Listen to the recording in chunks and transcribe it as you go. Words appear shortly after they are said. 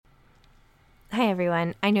Hi,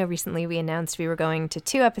 everyone. I know recently we announced we were going to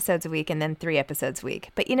 2 episodes a week and then 3 episodes a week.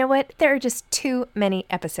 But you know what? There are just too many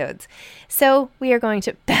episodes. So we are going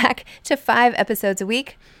back to 5 episodes a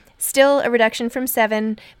week. Still a reduction from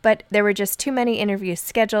 7, but there were just too many interviews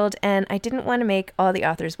scheduled, and I didn't want to make all the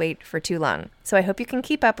authors wait for too long. So I hope you can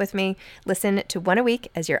keep up with me. Listen to 1 a week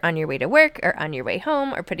as you're on your way to work or on your way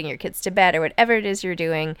home or putting your kids to bed or whatever it is you're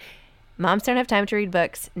doing. Moms Don't Have Time to Read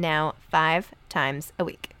Books, now 5 times a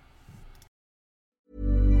week.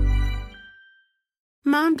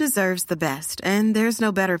 Mom deserves the best, and there's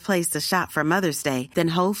no better place to shop for Mother's Day than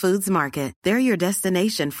Whole Foods Market. They're your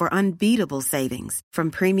destination for unbeatable savings, from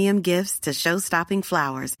premium gifts to show-stopping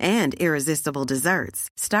flowers and irresistible desserts.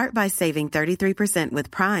 Start by saving 33% with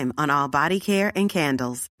Prime on all body care and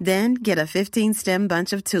candles. Then get a 15-stem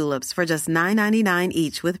bunch of tulips for just $9.99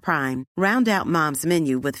 each with Prime. Round out Mom's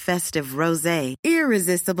menu with festive rosé,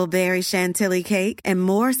 irresistible berry chantilly cake, and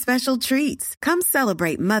more special treats. Come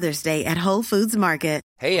celebrate Mother's Day at Whole Foods Market.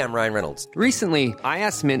 Hey, I'm Ryan Reynolds. Recently, I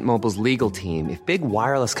asked Mint Mobile's legal team if big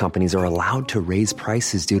wireless companies are allowed to raise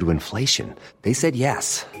prices due to inflation. They said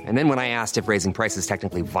yes. And then when I asked if raising prices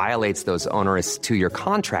technically violates those onerous 2-year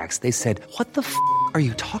contracts, they said, "What the f*** are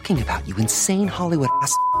you talking about, you insane Hollywood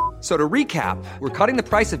ass?" So to recap, we're cutting the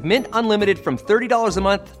price of Mint Unlimited from $30 a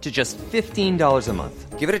month to just $15 a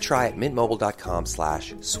month. Give it a try at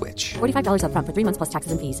mintmobile.com/switch. $45 up front for 3 months plus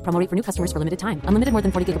taxes and fees. Promo rate for new customers for limited time. Unlimited more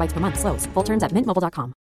than 40 gigabytes per month. Slows full terms at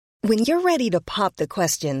mintmobile.com. When you're ready to pop the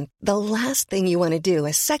question, the last thing you want to do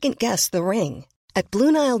is second-guess the ring. At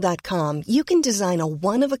BlueNile.com, you can design a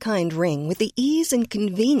one-of-a-kind ring with the ease and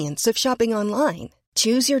convenience of shopping online.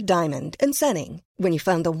 Choose your diamond and setting. When you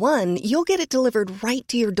find the one, you'll get it delivered right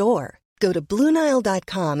to your door. Go to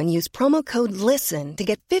BlueNile.com and use promo code LISTEN to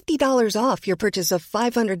get $50 off your purchase of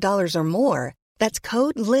 $500 or more. That's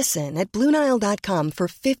code LISTEN at BlueNile.com for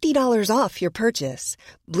 $50 off your purchase.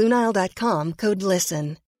 BlueNile.com, code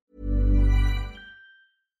LISTEN.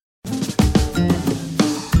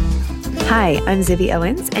 Hi, I'm Zibby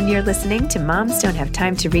Owens, and you're listening to Moms Don't Have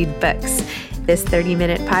Time to Read Books. This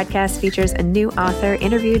 30-minute podcast features a new author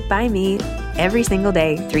interviewed by me every single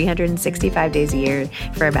day, 365 days a year,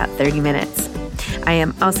 for about 30 minutes. I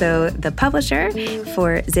am also the publisher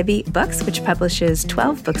for Zibby Books, which publishes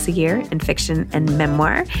 12 books a year in fiction and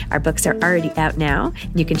memoir. Our books are already out now.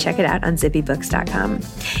 You can check it out on zibbybooks.com.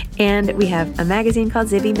 And we have a magazine called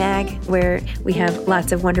Zibby Mag, where we have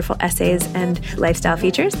lots of wonderful essays and lifestyle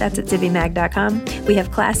features. That's at zibbymag.com. We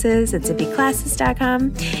have classes at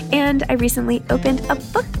zibbyclasses.com. And I recently opened a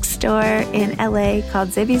bookstore in LA called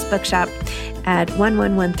Zibby's Bookshop at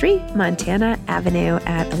 1113 Montana Avenue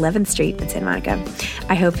at 11th Street in Santa Monica.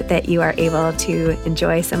 I hope that you are able to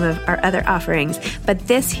enjoy some of our other offerings. But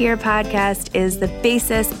this here podcast is the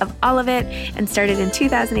basis of all of it and started in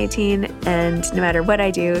 2018. And no matter what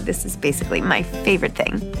I do, this is basically my favorite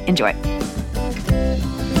thing. Enjoy.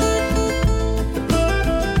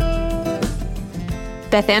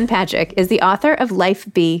 Bethanne Patrick is the author of Life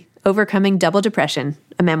Be, Overcoming Double Depression,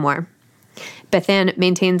 a memoir. Bethanne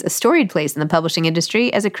maintains a storied place in the publishing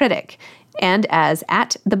industry as a critic and as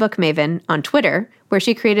 @thebookmaven on Twitter, where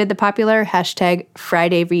she created the popular hashtag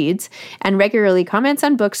Friday Reads and regularly comments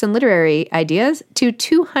on books and literary ideas to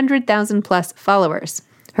 200,000 plus followers.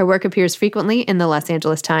 Her work appears frequently in the Los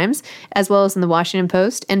Angeles Times, as well as in the Washington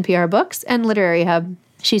Post, NPR Books, and Literary Hub.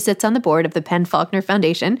 She sits on the board of the Penn-Faulkner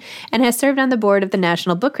Foundation and has served on the board of the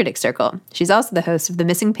National Book Critics Circle. She's also the host of the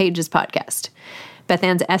Missing Pages podcast.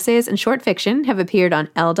 Bethanne's essays and short fiction have appeared on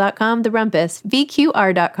Elle.com, The Rumpus,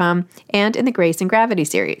 VQR.com, and in the Grace and Gravity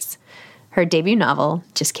series. Her debut novel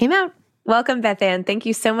just came out. Welcome, Bethanne. Thank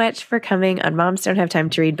you so much for coming on Moms Don't Have Time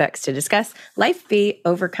to Read Books to discuss Life Be,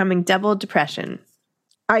 Overcoming Double Depression.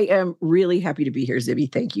 I am really happy to be here, Zibby.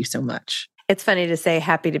 Thank you so much. It's funny to say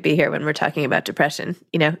happy to be here when we're talking about depression.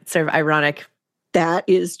 You know, it's sort of ironic. That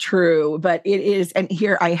is true, but it is. And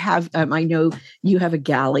here I have, I know you have a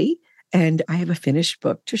galley. And I have a finished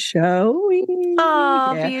book to show.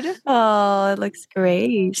 Oh, yeah. Beautiful. It looks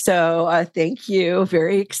great. So thank you.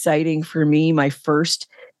 Very exciting for me. My first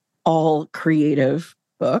all creative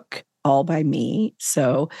book, all by me.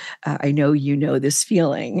 So I know you know this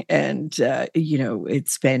feeling. And,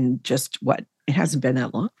 it's been just it hasn't been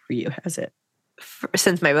that long for you, has it?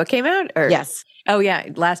 Since my book came out? Or? Yes. Oh, yeah.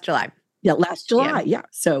 Last July. Yeah, last July. Yeah.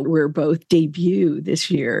 So we're both debut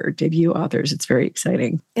authors. It's very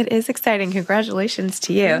exciting. It is exciting. Congratulations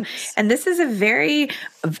to you. Thanks. And this is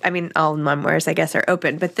all memoirs, I guess, are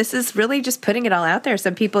open, but this is really just putting it all out there.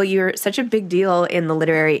 Some people, you're such a big deal in the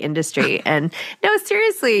literary industry. And no,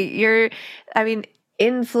 seriously,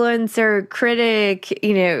 influencer, critic,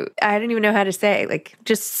 I don't even know how to say, like,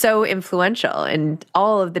 just so influential in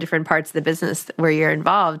all of the different parts of the business where you're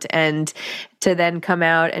involved. And to then come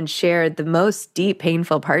out and share the most deep,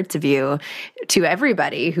 painful parts of you to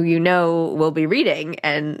everybody who will be reading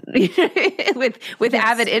and with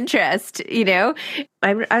avid interest,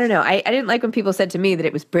 I don't know. I didn't like when people said to me that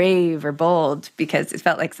it was brave or bold, because it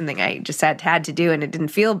felt like something I just had to do, and it didn't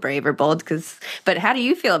feel brave or bold. But how do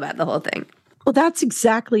you feel about the whole thing? Well, that's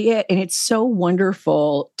exactly it. And it's so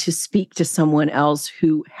wonderful to speak to someone else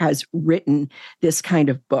who has written this kind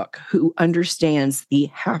of book, who understands the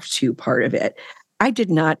have to part of it. I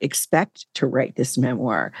did not expect to write this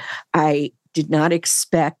memoir. I did not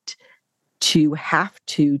expect to have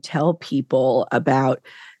to tell people about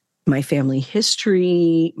my family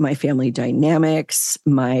history, my family dynamics,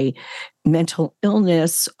 my mental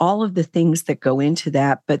illness, all of the things that go into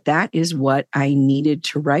that. But that is what I needed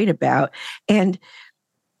to write about. And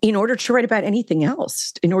in order to write about anything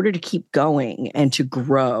else, in order to keep going and to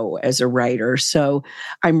grow as a writer. So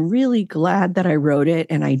I'm really glad that I wrote it.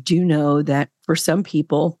 And I do know that for some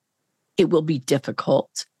people, it will be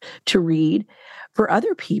difficult to read. For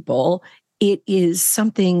other people, it is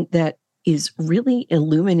something that is really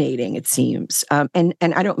illuminating, it seems. And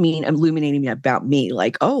I don't mean illuminating about me,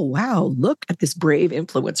 like, oh, wow, look at this brave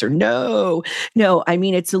influencer. No, I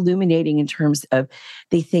mean, it's illuminating in terms of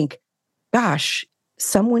they think, gosh,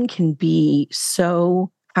 someone can be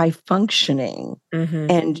so high functioning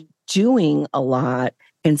and doing a lot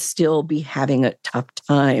and still be having a tough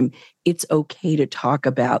time. It's okay to talk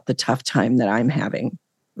about the tough time that I'm having.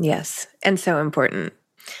 Yes. And so important.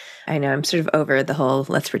 I know, I'm sort of over the whole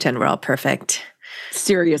let's pretend we're all perfect.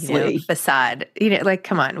 Seriously. Facade. Like,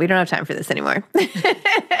 come on, we don't have time for this anymore.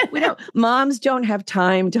 Moms don't have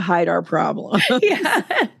time to hide our problems. Yeah.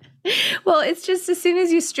 Well, it's just as soon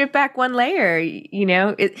as you strip back one layer,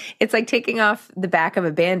 it's like taking off the back of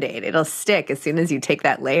a Band-Aid. It'll stick as soon as you take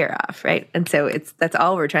that layer off, right? And so that's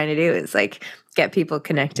all we're trying to do is like get people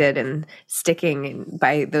connected and sticking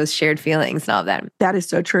by those shared feelings and all of that. That is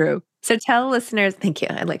so true. So tell listeners, thank you.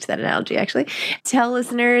 I liked that analogy, actually. Tell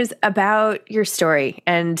listeners about your story.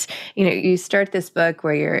 And, you start this book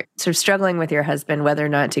where you're sort of struggling with your husband, whether or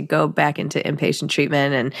not to go back into inpatient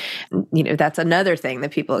treatment. And, that's another thing that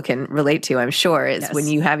people can relate to, I'm sure, is when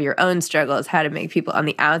you have your own struggles, how to make people on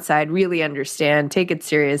the outside really understand, take it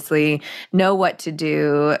seriously, know what to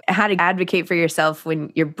do, how to advocate for yourself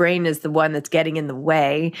when your brain is the one that's getting in the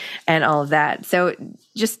way and all of that. So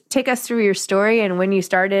just take us through your story and when you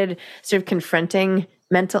started sort of confronting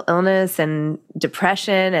mental illness and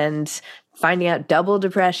depression and finding out double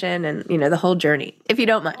depression and, the whole journey, if you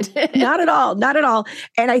don't mind. Not at all. Not at all.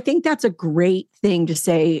 And I think that's a great thing to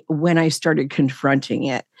say when I started confronting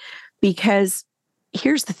it, because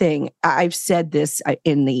here's the thing. I've said this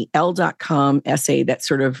in the Elle.com essay that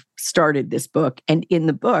sort of started this book. And in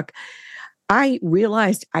the book, I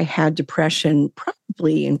realized I had depression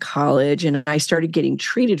probably in college, and I started getting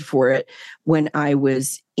treated for it when I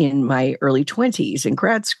was in my early 20s in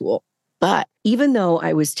grad school. But even though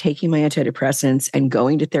I was taking my antidepressants and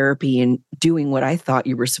going to therapy and doing what I thought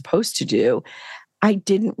you were supposed to do, I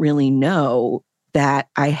didn't really know that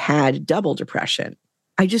I had double depression.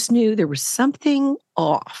 I just knew there was something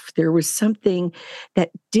off. There was something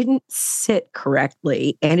that didn't sit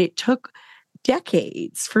correctly, and it took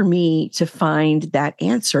decades for me to find that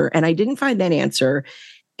answer. And I didn't find that answer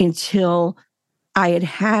until I had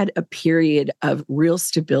had a period of real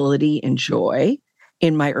stability and joy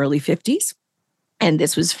in my early 50s. And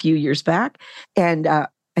this was a few years back. And I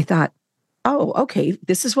thought, oh, okay,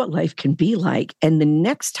 this is what life can be like. And the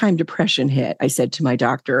next time depression hit, I said to my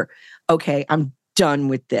doctor, okay, I'm done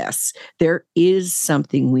with this. There is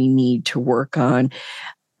something we need to work on.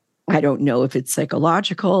 I don't know if it's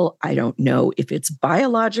psychological. I don't know if it's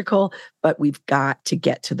biological, but we've got to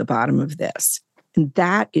get to the bottom of this. And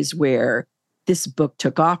that is where this book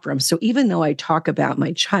took off from. So even though I talk about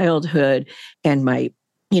my childhood and my,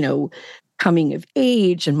 coming of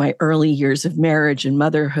age and my early years of marriage and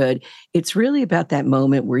motherhood, it's really about that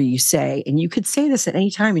moment where you say, and you could say this at any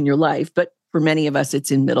time in your life, but for many of us, it's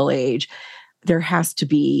in middle age, there has to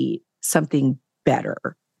be something better.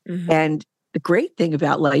 Mm-hmm. And the great thing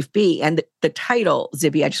about Life B and the title,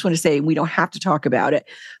 Zibby, I just want to say we don't have to talk about it,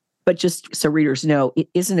 but just so readers know, it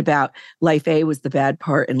isn't about Life A was the bad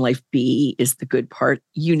part and Life B is the good part.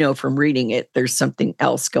 From reading it, there's something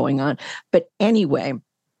else going on. But anyway,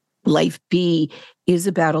 Life B is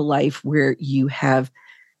about a life where you have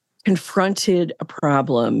confronted a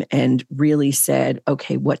problem and really said,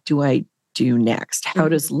 okay, what do I do next? How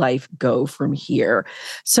does life go from here?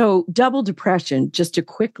 So double depression, just to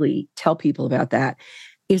quickly tell people about that,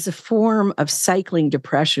 is a form of cycling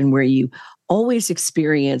depression where you always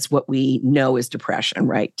experience what we know as depression,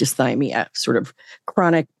 right? Dysthymia, sort of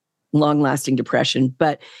chronic, long-lasting depression.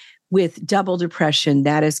 But with double depression,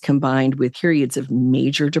 that is combined with periods of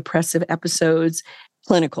major depressive episodes,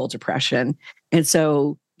 clinical depression. And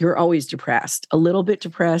so you're always depressed, a little bit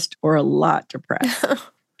depressed or a lot depressed.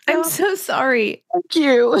 I'm so sorry. Thank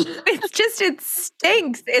you. It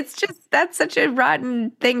stinks. That's such a rotten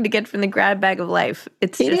thing to get from the grab bag of life.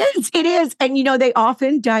 It is. And, they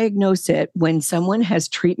often diagnose it when someone has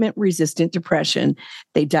treatment-resistant depression.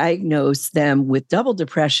 They diagnose them with double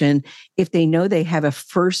depression if they know they have a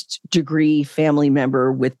first-degree family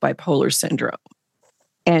member with bipolar syndrome.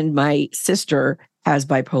 And my sister has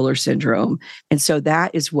bipolar syndrome. And so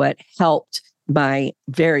that is what helped my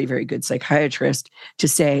very, very good psychiatrist to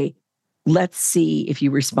say, let's see if you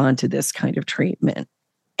respond to this kind of treatment.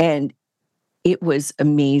 And it was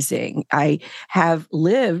amazing. I have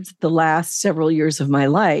lived the last several years of my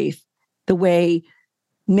life the way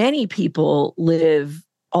many people live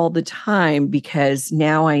all the time, because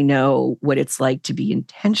now I know what it's like to be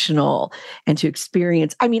intentional and to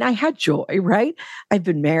experience. I mean, I had joy, right? I've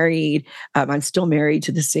been married. I'm still married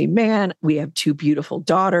to the same man. We have 2 beautiful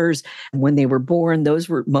daughters. When they were born, those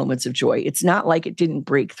were moments of joy. It's not like it didn't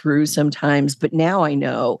break through sometimes, but now I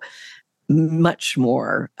know much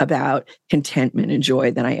more about contentment and joy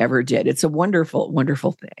than I ever did. It's a wonderful,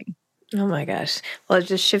 wonderful thing. Oh my gosh. Well, it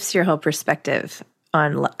just shifts your whole perspective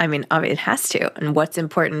on, it has to, and what's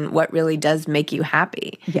important, what really does make you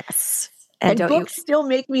happy. Yes. And books still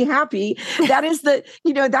make me happy. That is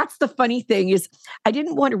that's the funny thing is I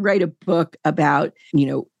didn't want to write a book about,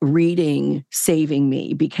 reading saving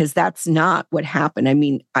me, because that's not what happened. I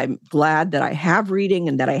mean, I'm glad that I have reading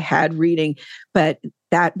and that I had reading, but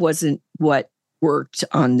that wasn't what worked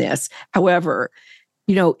on this. However,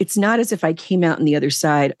 it's not as if I came out on the other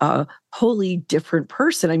side a wholly different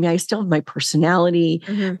person. I mean, I still have my personality,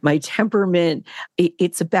 my temperament.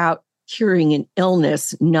 It's about curing an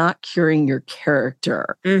illness, not curing your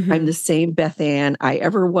character. I'm the same Bethanne I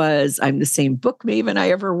ever was. I'm the same book maven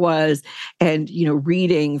I ever was. And,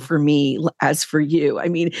 reading for me as for you. I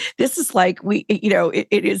mean, this is like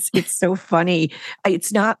it's so funny.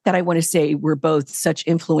 It's not that I want to say we're both such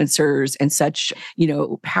influencers and such,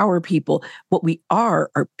 power people. What we are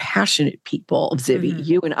passionate people, Zibby,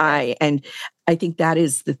 you and I. And I think that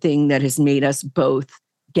is the thing that has made us both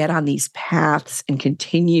get on these paths and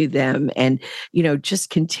continue them and, just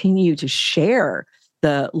continue to share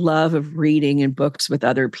the love of reading and books with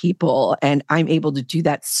other people. And I'm able to do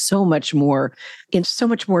that so much more in so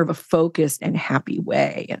much more of a focused and happy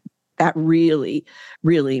way. And that really,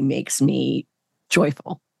 really makes me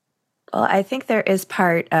joyful. Well, I think there is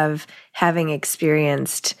part of having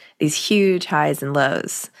experienced these huge highs and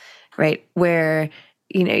lows, right? Where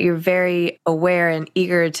you're very aware and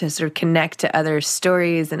eager to sort of connect to other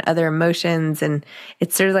stories and other emotions. And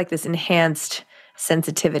it's sort of like this enhanced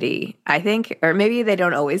sensitivity, I think, or maybe they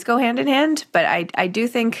don't always go hand in hand, but I do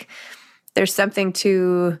think there's something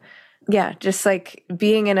to, just like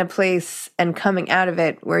being in a place and coming out of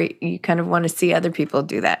it where you kind of want to see other people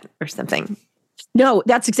do that or something. No,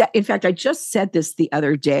 that's exactly. In fact, I just said this the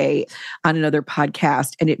other day on another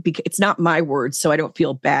podcast, and it's not my words, so I don't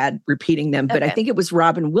feel bad repeating them. But I think it was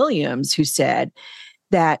Robin Williams who said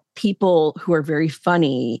that people who are very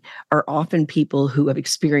funny are often people who have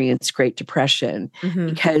experienced Great Depression,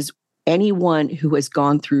 because anyone who has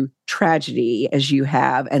gone through tragedy, as you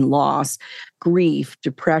have, and loss, grief,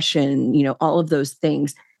 depression, all of those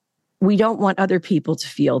things, we don't want other people to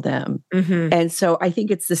feel them. And so I think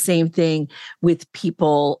it's the same thing with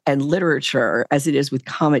people and literature as it is with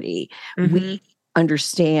comedy. We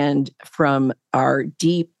understand from our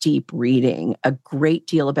deep, deep reading a great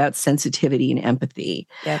deal about sensitivity and empathy.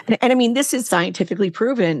 And I mean, this is scientifically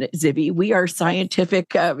proven, Zibby. We are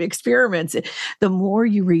scientific experiments. The more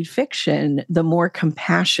you read fiction, the more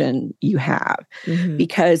compassion you have,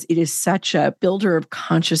 because it is such a builder of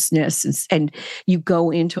consciousness. And you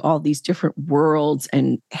go into all these different worlds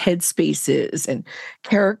and headspaces and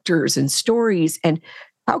characters and stories. And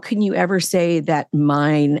how can you ever say that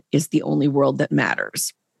mine is the only world that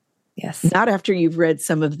matters? Yes. Not after you've read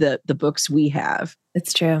some of the books we have.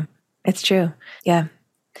 It's true. It's true. Yeah.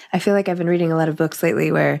 I feel like I've been reading a lot of books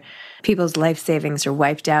lately where people's life savings are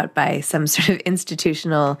wiped out by some sort of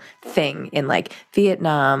institutional thing in like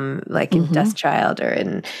Vietnam, like in Dust Child, or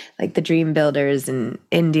in like the Dream Builders in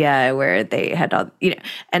India, where they had all,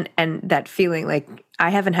 and that feeling like I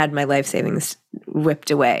haven't had my life savings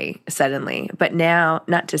whipped away suddenly. But now,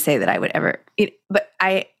 not to say that I would ever, but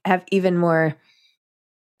I have even more,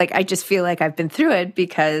 like, I just feel like I've been through it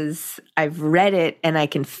because I've read it and I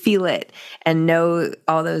can feel it and know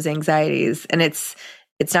all those anxieties. And it's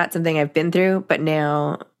not something I've been through, but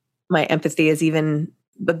now my empathy is even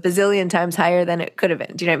a bazillion times higher than it could have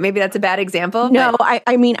been. Do you know, maybe that's a bad example. No,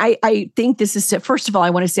 I mean, I think this is, first of all,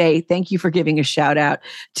 I want to say thank you for giving a shout out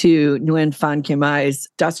to Nguyen Phan Kim Ai's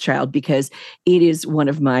Dust Child, because it is one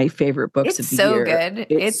of my favorite books of the year. Good.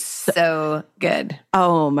 It's so good.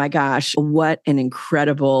 Oh my gosh. What an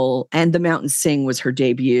incredible, and The Mountains Sing was her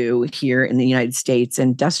debut here in the United States.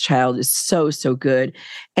 And Dust Child is so, so good.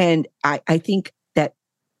 And I think that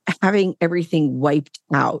having everything wiped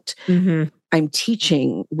out, I'm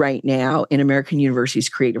teaching right now in American University's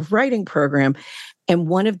creative writing program. And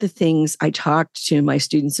one of the things I talked to my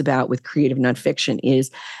students about with creative nonfiction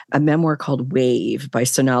is a memoir called Wave by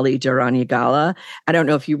Sonali Dharanyagala. I don't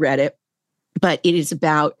know if you read it, but it is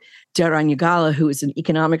about Dharanyagala, who is an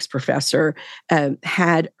economics professor,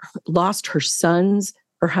 had lost her sons,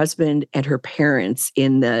 her husband, and her parents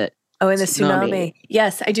in the tsunami.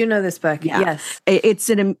 Yes, I do know this book. Yeah. Yes. It's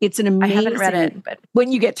an amazing, I haven't read it, but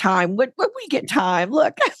when you get time, when we get time,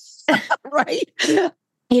 look, right?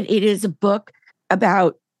 It is a book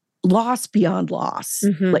about loss beyond loss.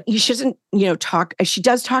 Like, she doesn't, talk, she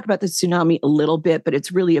does talk about the tsunami a little bit, but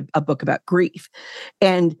it's really a book about grief.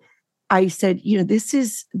 And I said, this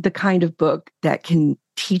is the kind of book that can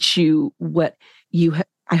teach you what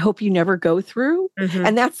I hope you never go through.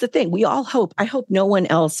 And that's the thing. We all hope. I hope no one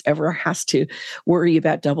else ever has to worry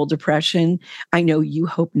about double depression. I know you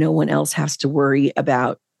hope no one else has to worry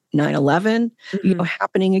about 9/11,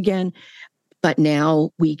 happening again. But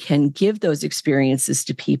now we can give those experiences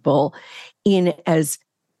to people in as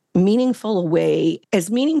meaningful a way, as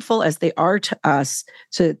meaningful as they are to us,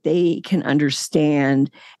 so that they can understand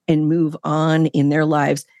and move on in their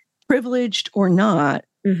lives, privileged or not,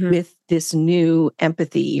 with this new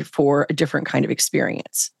empathy for a different kind of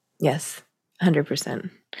experience. Yes,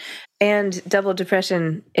 100%. And double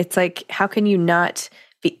depression, it's like, how can you not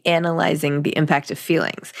be analyzing the impact of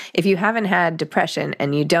feelings? If you haven't had depression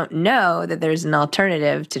and you don't know that there's an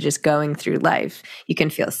alternative to just going through life, you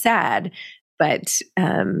can feel sad, but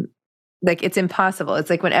like, it's impossible.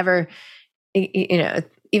 It's like whenever,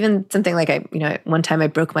 even something like one time I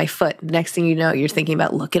broke my foot. The next thing you know, you're thinking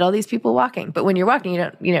about, look at all these people walking. But when you're walking, you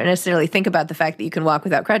don't necessarily think about the fact that you can walk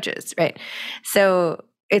without crutches, right? So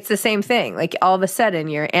it's the same thing. Like, all of a sudden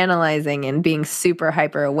you're analyzing and being super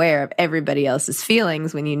hyper aware of everybody else's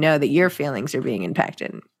feelings when you know that your feelings are being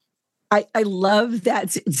impacted. I love that,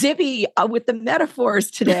 Zibby, with the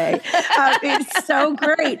metaphors today. It's so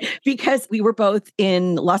great, because we were both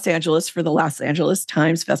in Los Angeles for the Los Angeles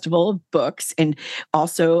Times Festival of Books, and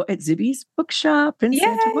also at Zibby's bookshop in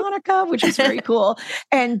Santa Monica, which was very cool.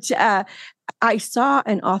 And I saw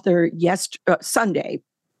an author Sunday,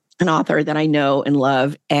 an author that I know and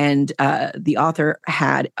love, and the author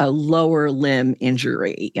had a lower limb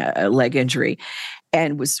injury, a leg injury.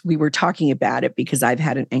 And we were talking about it because I've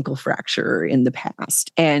had an ankle fracture in the past.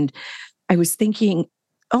 And I was thinking,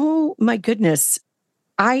 oh my goodness,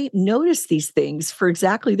 I notice these things for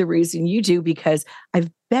exactly the reason you do, because I've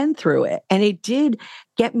been through it. And it did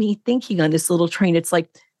get me thinking on this little train. It's like,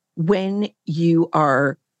 when you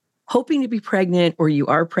are hoping to be pregnant or you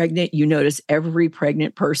are pregnant, you notice every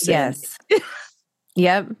pregnant person. Yes.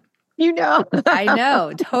 Yep. I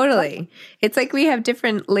know, totally. It's like we have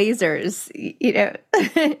different lasers,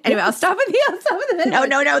 Anyway, I'll stop with you.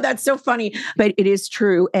 No, that's so funny. But it is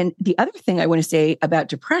true. And the other thing I want to say about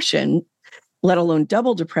depression, let alone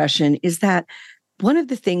double depression, is that one of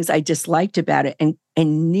the things I disliked about it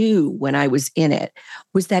and knew when I was in it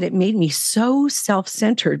was that it made me so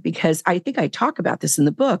self-centered, because I think I talk about this in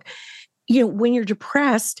the book. When you're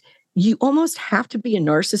depressed, you almost have to be a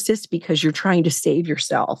narcissist because you're trying to save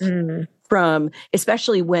yourself from,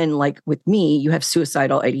 especially when, like with me, you have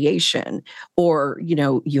suicidal ideation or,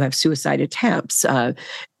 you have suicide attempts.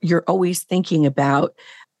 You're always thinking about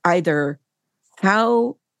either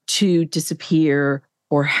how to disappear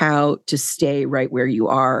or how to stay right where you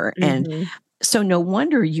are. And so no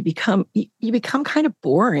wonder you become kind of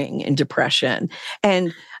boring in depression.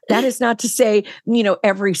 And that is not to say,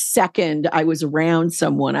 every second I was around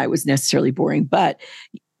someone, I was necessarily boring. But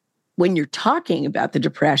when you're talking about the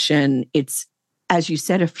depression, it's, as you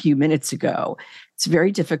said a few minutes ago, it's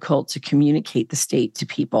very difficult to communicate the state to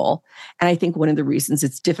people. And I think one of the reasons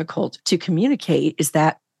it's difficult to communicate is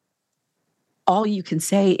that all you can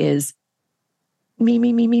say is me.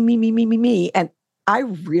 And I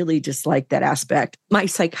really dislike that aspect. My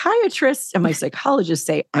psychiatrists and my psychologists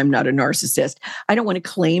say I'm not a narcissist. I don't want to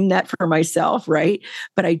claim that for myself, right?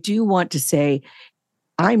 But I do want to say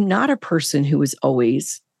I'm not a person who is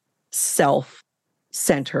always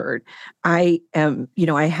self-centered. I am,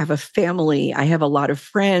 I have a family. I have a lot of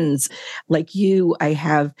friends like you. I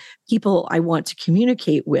have people I want to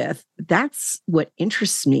communicate with. That's what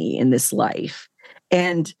interests me in this life.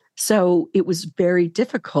 And so it was very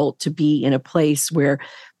difficult to be in a place where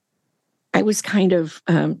I was kind of,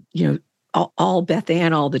 all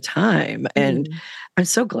Bethanne all the time. And I'm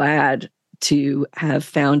so glad to have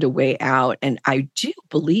found a way out. And I do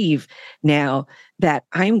believe now that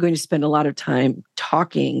I'm going to spend a lot of time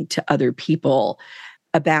talking to other people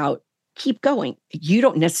about keep going. You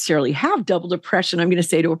don't necessarily have double depression, I'm going to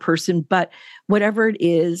say to a person, but whatever it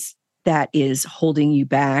is that is holding you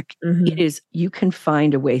back, it is, you can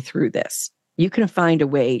find a way through this. You can find a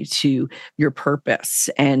way to your purpose.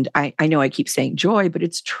 And I know I keep saying joy, but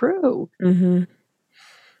it's true.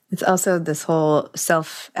 It's also this whole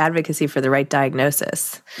self-advocacy for the right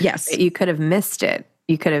diagnosis. Yes. You could have missed it.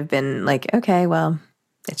 You could have been like, okay, well,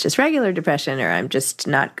 it's just regular depression, or I'm just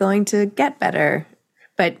not going to get better.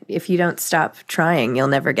 But if you don't stop trying, you'll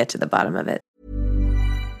never get to the bottom of it.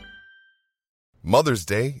 Mother's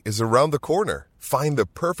Day is around the corner. Find the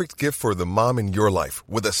perfect gift for the mom in your life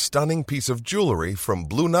with a stunning piece of jewelry from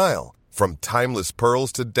Blue Nile. From timeless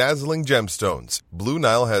pearls to dazzling gemstones, Blue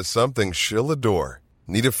Nile has something she'll adore.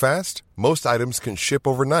 Need it fast? Most items can ship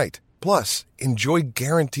overnight. Plus, enjoy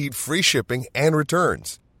guaranteed free shipping and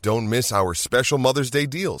returns. Don't miss our special Mother's Day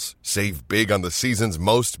deals. Save big on the season's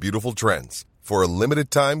most beautiful trends. For a limited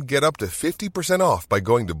time, get up to 50% off by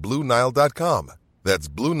going to BlueNile.com. That's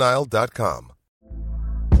BlueNile.com.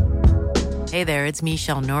 Hey there, it's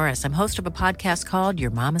Michelle Norris. I'm host of a podcast called Your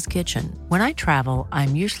Mama's Kitchen. When I travel,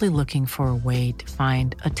 I'm usually looking for a way to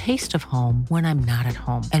find a taste of home when I'm not at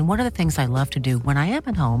home. And one of the things I love to do when I am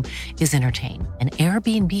at home is entertain. And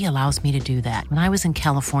Airbnb allows me to do that. When I was in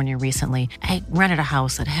California recently, I rented a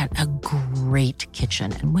house that had a great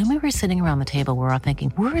kitchen. And when we were sitting around the table, we were all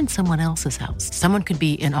thinking, we're in someone else's house. Someone could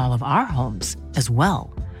be in all of our homes as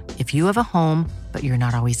well. If you have a home, but you're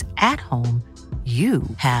not always at home, you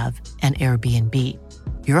have an Airbnb.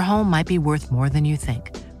 Your home might be worth more than you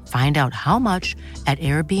think. Find out how much at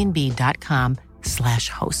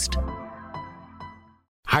airbnb.com/host.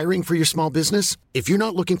 Hiring for your small business? If you're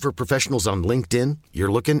not looking for professionals on LinkedIn,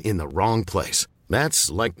 you're looking in the wrong place. That's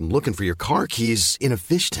like looking for your car keys in a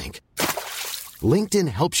fish tank. LinkedIn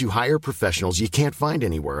helps you hire professionals you can't find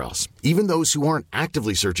anywhere else, even those who aren't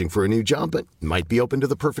actively searching for a new job but might be open to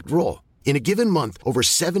the perfect role. In a given month, over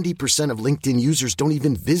 70% of LinkedIn users don't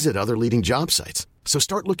even visit other leading job sites. So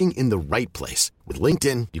start looking in the right place. With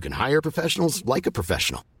LinkedIn, you can hire professionals like a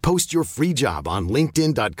professional. Post your free job on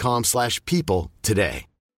linkedin.com/people today.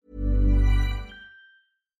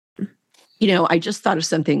 I just thought of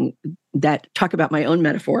something that, talk about my own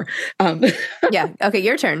metaphor. Yeah. Okay.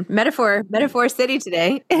 Your turn. Metaphor city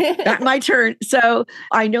today. My turn. So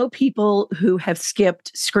I know people who have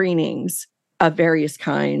skipped screenings of various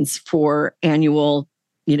kinds for annual,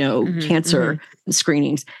 cancer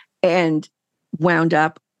screenings, and wound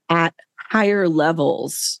up at higher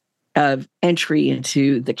levels of entry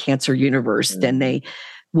into the cancer universe than they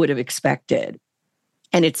would have expected.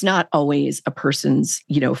 And it's not always a person's,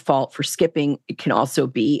 fault for skipping. It can also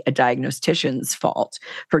be a diagnostician's fault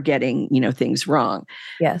for getting, things wrong.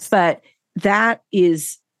 Yes. But that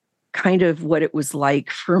is kind of what it was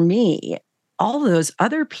like for me. All of those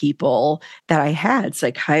other people that I had,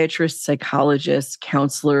 psychiatrists, psychologists,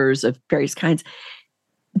 counselors of various kinds,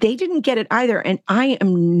 they didn't get it either. And I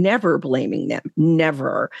am never blaming them,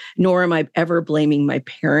 never, nor am I ever blaming my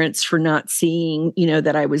parents for not seeing,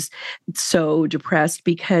 that I was so depressed,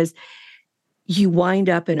 because you wind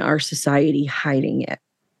up in our society hiding it.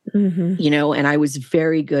 And I was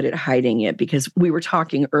very good at hiding it, because we were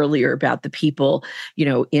talking earlier about the people,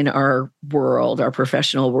 in our world, our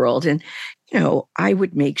professional world. And, I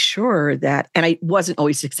would make sure that, and I wasn't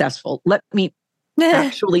always successful. Let me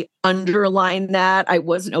actually underline that. I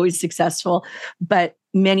wasn't always successful, but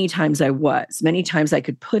many times I was. Many times I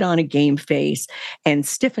could put on a game face and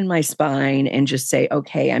stiffen my spine and just say,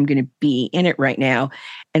 okay, I'm going to be in it right now.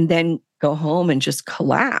 And then go home and just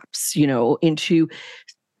collapse, into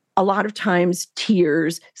a lot of times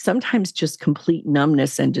tears, sometimes just complete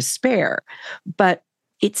numbness and despair. But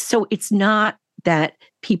it's not that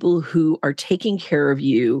people who are taking care of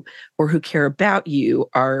you or who care about you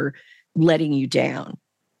are letting you down.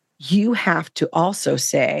 You have to also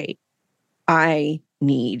say, I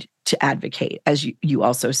need to advocate, as you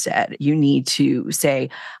also said. You need to say,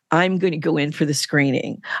 I'm going to go in for the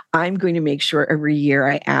screening. I'm going to make sure every year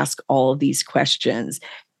I ask all of these questions.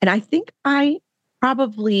 And I think I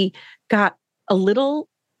probably got a little,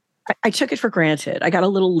 I took it for granted. I got a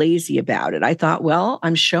little lazy about it. I thought, well,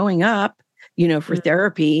 I'm showing up, for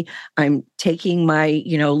therapy. I'm taking my,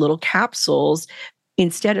 little capsules,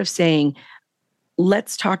 instead of saying,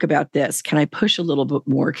 let's talk about this. Can I push a little bit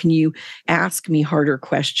more? Can you ask me harder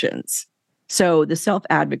questions? So the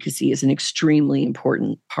self-advocacy is an extremely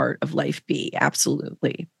important part of Life B.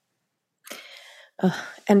 Absolutely.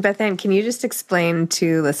 And Bethanne, can you just explain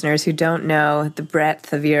to listeners who don't know the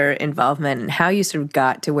breadth of your involvement and how you sort of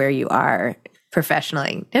got to where you are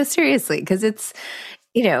professionally? No, seriously, because it's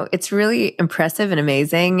really impressive and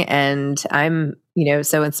amazing. And I'm,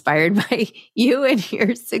 so inspired by you and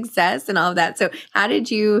your success and all of that. So how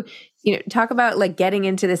did you, talk about like getting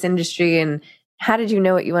into this industry, and how did you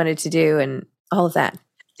know what you wanted to do and all of that?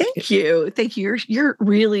 Thank you. Thank you. You're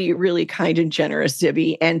really, really kind and generous,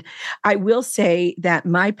 Zibby. And I will say that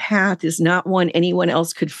my path is not one anyone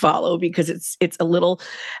else could follow, because it's a little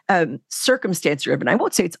circumstance driven. I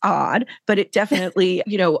won't say it's odd, but it definitely,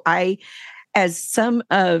 as some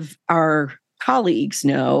of our colleagues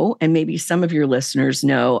know, and maybe some of your listeners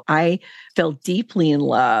know, I fell deeply in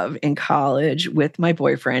love in college with my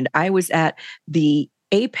boyfriend. I was at the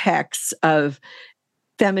apex of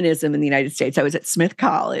feminism in the United States. I was at Smith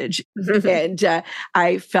College, and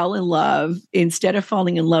I fell in love. Instead of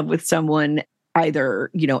falling in love with someone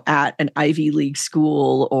either, at an Ivy League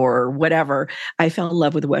school or whatever, I fell in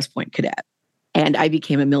love with a West Point cadet. And I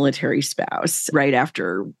became a military spouse right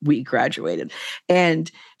after we graduated.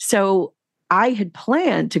 And so I had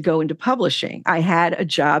planned to go into publishing. I had a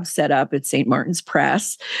job set up at St. Martin's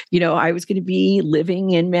Press. I was going to be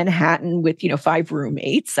living in Manhattan with, 5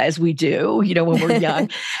 roommates, as we do, when we're young,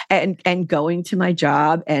 and going to my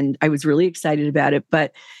job. And I was really excited about it.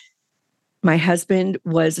 But my husband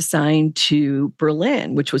was assigned to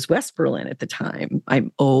Berlin, which was West Berlin at the time.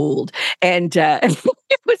 I'm old. And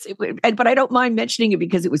but I don't mind mentioning it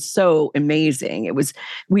because it was so amazing.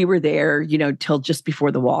 We were there, till just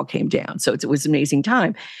before the wall came down. So it was an amazing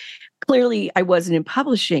time. Clearly, I wasn't in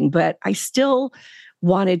publishing, but I still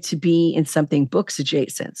wanted to be in something books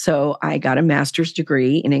adjacent. So I got a master's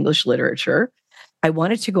degree in English literature. I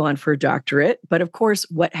wanted to go on for a doctorate, but of course,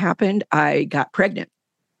 what happened? I got pregnant.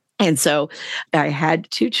 And so I had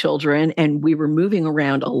 2 children, and we were moving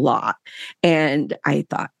around a lot. And I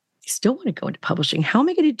thought, I still want to go into publishing. How am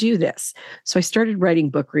I going to do this? So I started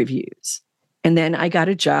writing book reviews. And then I got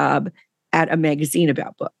a job at a magazine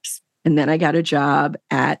about books. And then I got a job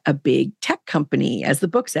at a big tech company as the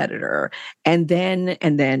books editor. And then.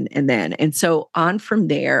 And so on from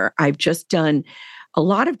there, I've just done a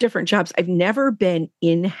lot of different jobs. I've never been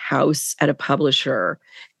in-house at a publisher,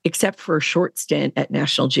 except for a short stint at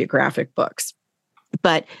National Geographic Books.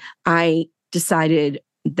 But I decided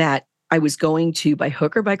that I was going to, by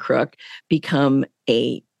hook or by crook, become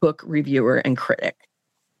a book reviewer and critic.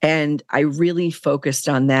 And I really focused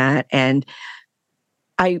on that. And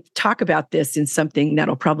I talk about this in something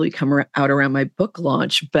that'll probably come out around my book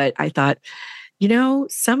launch. But I thought,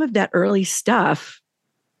 some of that early stuff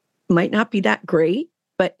might not be that great,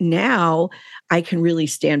 but now I can really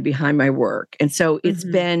stand behind my work. And so it's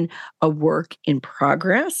been a work in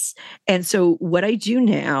progress. And so what I do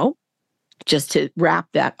now, just to wrap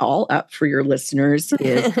that all up for your listeners,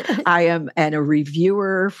 is I am a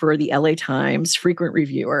reviewer for the LA Times, frequent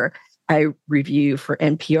reviewer. I review for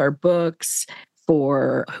NPR Books.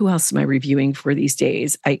 For who else am I reviewing for these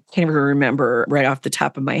days? I can't even remember right off the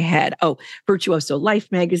top of my head. Oh, Virtuoso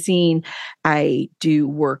Life magazine. I do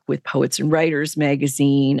work with Poets and Writers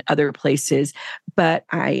magazine, other places, but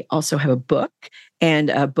I also have a book, and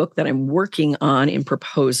a book that I'm working on in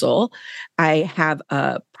proposal. I have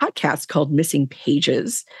a podcast called Missing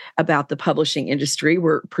Pages about the publishing industry.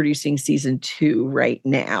 We're producing season 2 right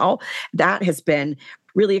now. That has been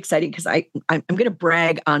really exciting because I'm going to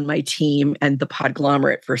brag on my team and the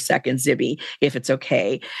Podglomerate for a second, Zibby, if it's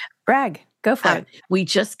okay. Brag. Go for it. We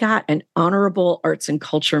just got an honorable arts and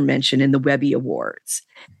culture mention in the Webby Awards.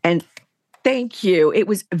 And thank you. It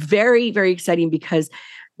was very, very exciting because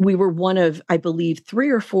we were one of, I believe, 3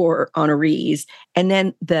 or 4 honorees. And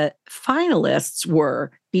then the finalists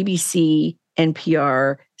were BBC,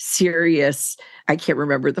 NPR, Sirius. I can't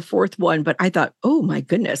remember the 4th one, but I thought, oh my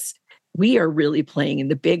goodness, we are really playing in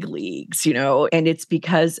the big leagues, and it's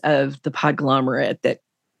because of the Podglomerate that,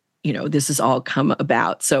 this has all come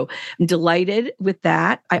about. So I'm delighted with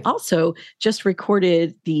that. I also just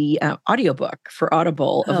recorded the audiobook for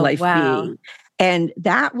Audible of Life wow. B. And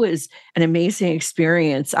that was an amazing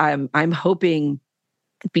experience. I'm hoping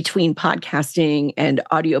between podcasting and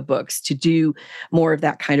audiobooks to do more of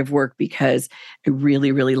that kind of work because I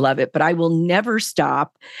really, really love it. But I will never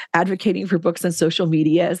stop advocating for books on social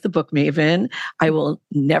media as the book maven. I will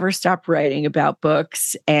never stop writing about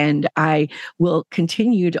books. And I will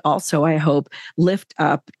continue to also, I hope, lift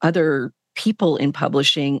up other people in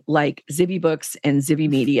publishing like Zibby Books and Zibby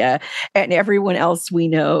Media and everyone else we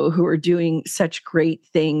know who are doing such great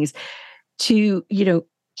things to,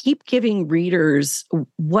 keep giving readers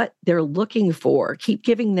what they're looking for, keep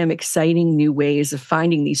giving them exciting new ways of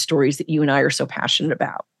finding these stories that you and I are so passionate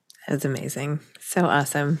about. That's amazing. So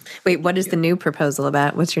awesome. Wait, what is the new proposal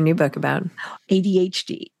about? What's your new book about?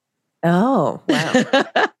 ADHD. Oh,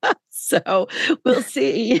 wow. So we'll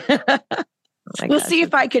see. We'll see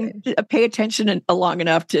if I can pay attention long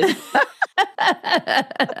enough to...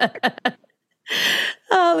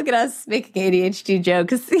 Oh, look at us making ADHD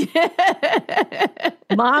jokes.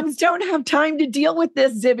 Moms don't have time to deal with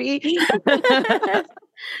this, Zibby.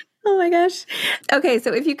 Oh my gosh. Okay,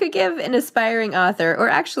 so if you could give an aspiring author, or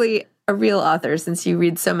actually a real author, since you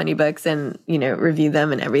read so many books and, review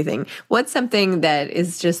them and everything, what's something that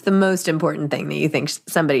is just the most important thing that you think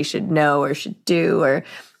somebody should know or should do, or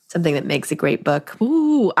something that makes a great book?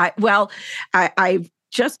 Ooh, I've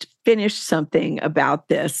just finished something about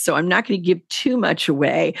this, so I'm not going to give too much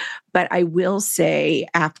away, but I will say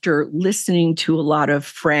after listening to a lot of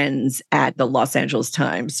friends at the Los Angeles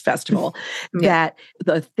Times Festival, that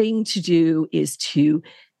the thing to do is to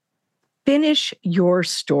finish your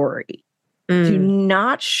story. Do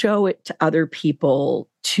not show it to other people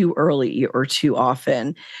too early or too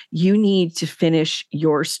often. You need to finish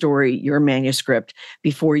your story, your manuscript,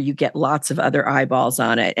 before you get lots of other eyeballs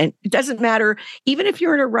on it. And it doesn't matter, even if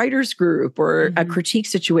you're in a writer's group or a critique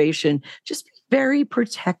situation, just be very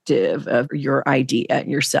protective of your idea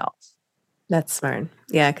and yourself. That's smart.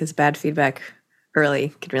 Yeah, because bad feedback early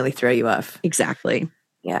can really throw you off. Exactly.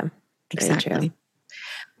 Yeah, exactly. True.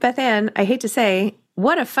 Bethanne, I hate to say,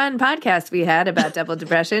 what a fun podcast we had about double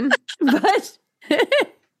depression, but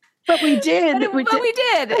we did. We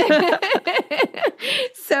did.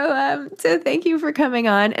 So thank you for coming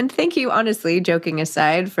on, and thank you, honestly, joking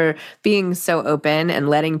aside, for being so open and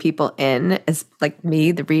letting people in, as like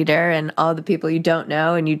me, the reader, and all the people you don't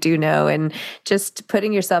know and you do know, and just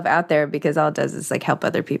putting yourself out there, because all it does is like help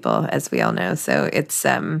other people, as we all know. So it's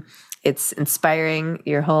inspiring.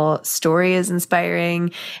 Your whole story is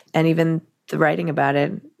inspiring, and even the writing about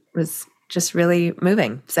it was just really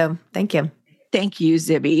moving. So thank you. Thank you,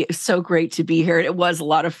 Zibby. It's so great to be here. It was a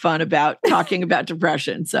lot of fun about talking about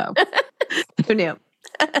depression. So who knew?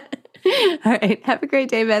 All right. Have a great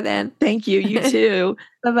day, Bethanne. Thank you. You too.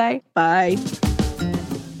 Bye-bye. Bye.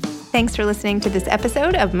 Thanks for listening to this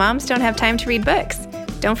episode of Moms Don't Have Time to Read Books.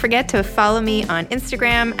 Don't forget to follow me on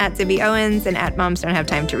Instagram at Zibby Owens and at Moms Don't Have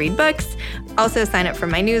Time to Read Books. Also sign up for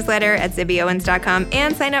my newsletter at zibbyowens.com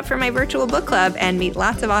and sign up for my virtual book club and meet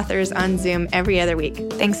lots of authors on Zoom every other week.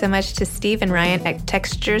 Thanks so much to Steve and Ryan at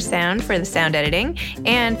Texture Sound for the sound editing.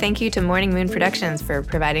 And thank you to Morning Moon Productions for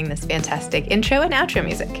providing this fantastic intro and outro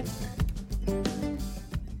music.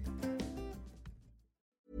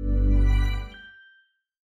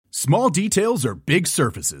 Small details are big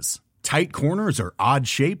surfaces. Tight corners are odd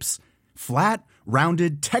shapes. Flat,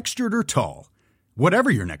 rounded, textured, or tall. Whatever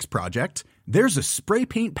your next project, there's a spray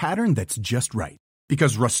paint pattern that's just right.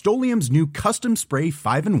 Because Rust-Oleum's new Custom Spray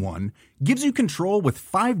 5-in-1 gives you control with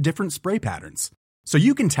 5 different spray patterns. So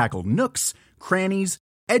you can tackle nooks, crannies,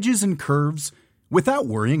 edges, and curves without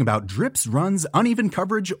worrying about drips, runs, uneven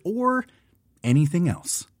coverage, or anything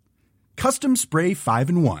else. Custom Spray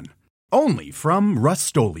 5-in-1. Only from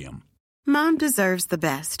Rust-Oleum. Mom deserves the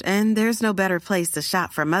best, and there's no better place to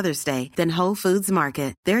shop for Mother's Day than Whole Foods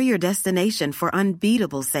Market. They're your destination for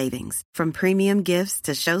unbeatable savings, from premium gifts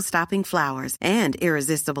to show-stopping flowers and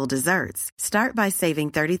irresistible desserts. Start by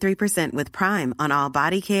saving 33% with Prime on all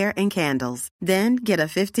body care and candles. Then get a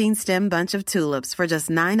 15-stem bunch of tulips for just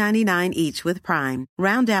 $9.99 each with Prime.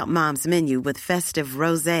 Round out Mom's menu with festive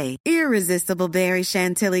rosé, irresistible berry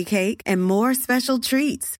chantilly cake, and more special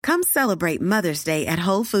treats. Come celebrate Mother's Day at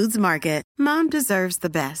Whole Foods Market. Mom deserves the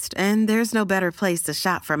best, and there's no better place to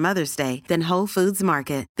shop for Mother's Day than Whole Foods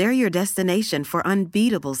Market. They're your destination for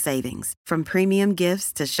unbeatable savings, from premium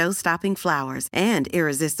gifts to show-stopping flowers and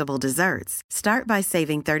irresistible desserts. Start by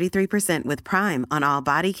saving 33% with Prime on all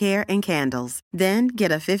body care and candles. Then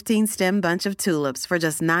get a 15-stem bunch of tulips for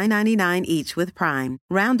just $9.99 each with Prime.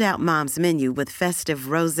 Round out Mom's menu with festive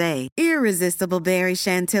rosé, irresistible berry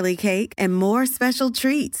chantilly cake, and more special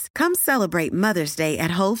treats. Come celebrate Mother's Day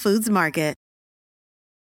at Whole Foods Market.